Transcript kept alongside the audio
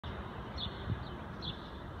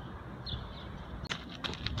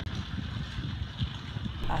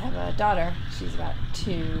I have a daughter. She's about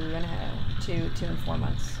 2 and 4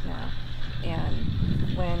 months now.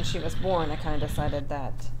 And when she was born, I kind of decided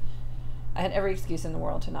that I had every excuse in the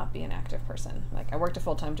world to not be an active person. Like, I worked a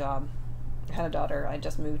full-time job, I had a daughter, I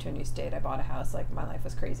just moved to a new state, I bought a house, like, my life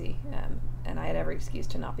was crazy, and I had every excuse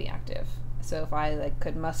to not be active. So if I, like,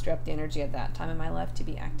 could muster up the energy at that time in my life to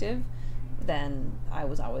be active, then I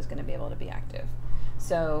was always going to be able to be active.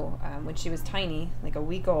 So when she was tiny, like a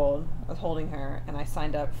week old, I was holding her, and I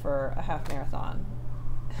signed up for a half marathon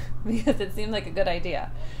because it seemed like a good idea.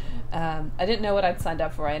 I didn't know what I'd signed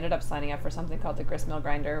up for. I ended up signing up for something called the Gristmill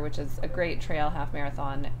Grinder, which is a great trail half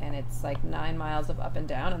marathon, and it's like 9 miles of up and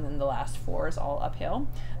down, and then the last 4 is all uphill.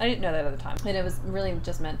 I didn't know that at the time, and it was really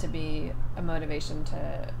just meant to be a motivation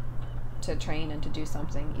to train and to do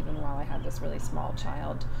something, even while I had this really small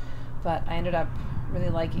child. But I ended up really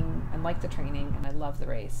liking and liked the training, and I loved the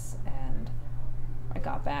race, and I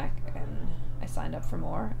got back and I signed up for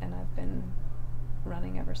more, and I've been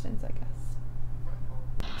running ever since, I guess.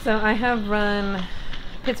 So I have run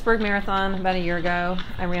Pittsburgh Marathon about a year ago.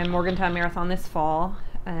 I ran Morgantown Marathon this fall.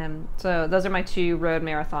 So those are my 2 road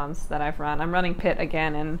marathons that I've run. I'm running Pitt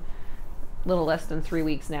again in a little less than 3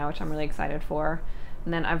 weeks now, which I'm really excited for.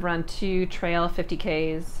 And then I've run 2 trail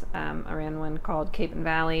 50Ks. I ran one called Cape and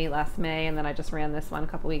Valley last May, and then I just ran this one a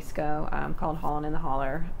couple weeks ago called Holland in the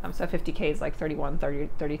Holler. So 50K is like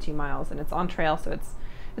 32 miles, and it's on trail, so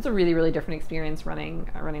it's a really, really different experience running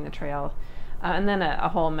the trail. And then a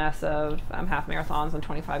whole mess of half marathons and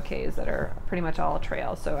 25Ks that are pretty much all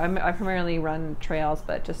trails. So I primarily run trails,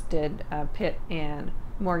 but just did Pitt and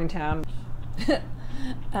Morgantown.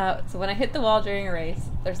 So when I hit the wall during a race,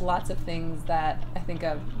 there's lots of things that I think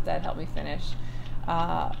of that help me finish.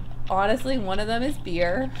 Honestly, one of them is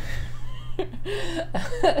beer.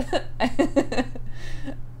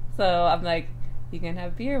 So I'm like, you can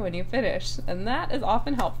have beer when you finish, and that is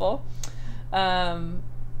often helpful.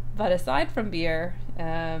 But aside from beer,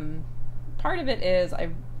 part of it is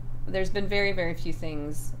there's been very, very few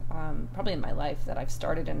things probably in my life that I've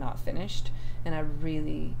started and not finished, and I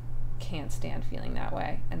really can't stand feeling that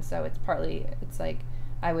way. And so it's like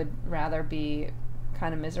I would rather be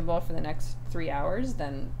kind of miserable for the next 3 hours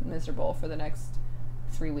than miserable for the next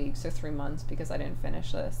 3 weeks or 3 months because I didn't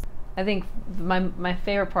finish this. I think my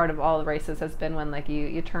favorite part of all the races has been when, like,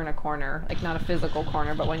 you turn a corner, like not a physical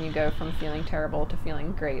corner, but when you go from feeling terrible to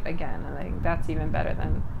feeling great again. And I think that's even better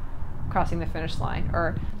than crossing the finish line.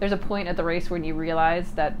 Or there's a point at the race when you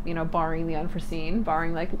realize that, you know, barring the unforeseen,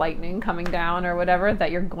 barring like lightning coming down or whatever,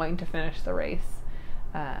 that you're going to finish the race.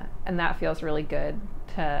 And that feels really good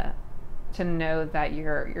to know that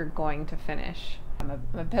you're going to finish. I'm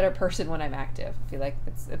a better person when I'm active. I feel like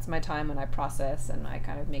it's my time when I process and I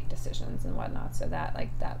kind of make decisions and whatnot. So that,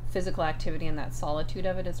 like, that physical activity and that solitude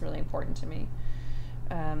of it is really important to me.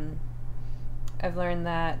 I've learned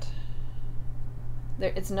that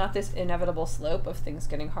it's not this inevitable slope of things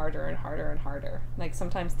getting harder and harder and harder. Like,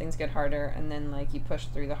 sometimes things get harder and then, like, you push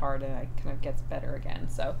through the hard and it kind of gets better again.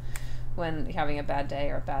 So when you're having a bad day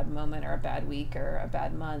or a bad moment or a bad week or a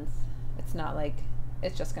bad month, it's not like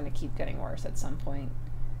it's just going to keep getting worse. At some point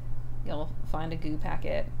you'll find a goo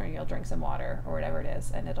packet or you'll drink some water or whatever it is,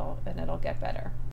 and it'll get better.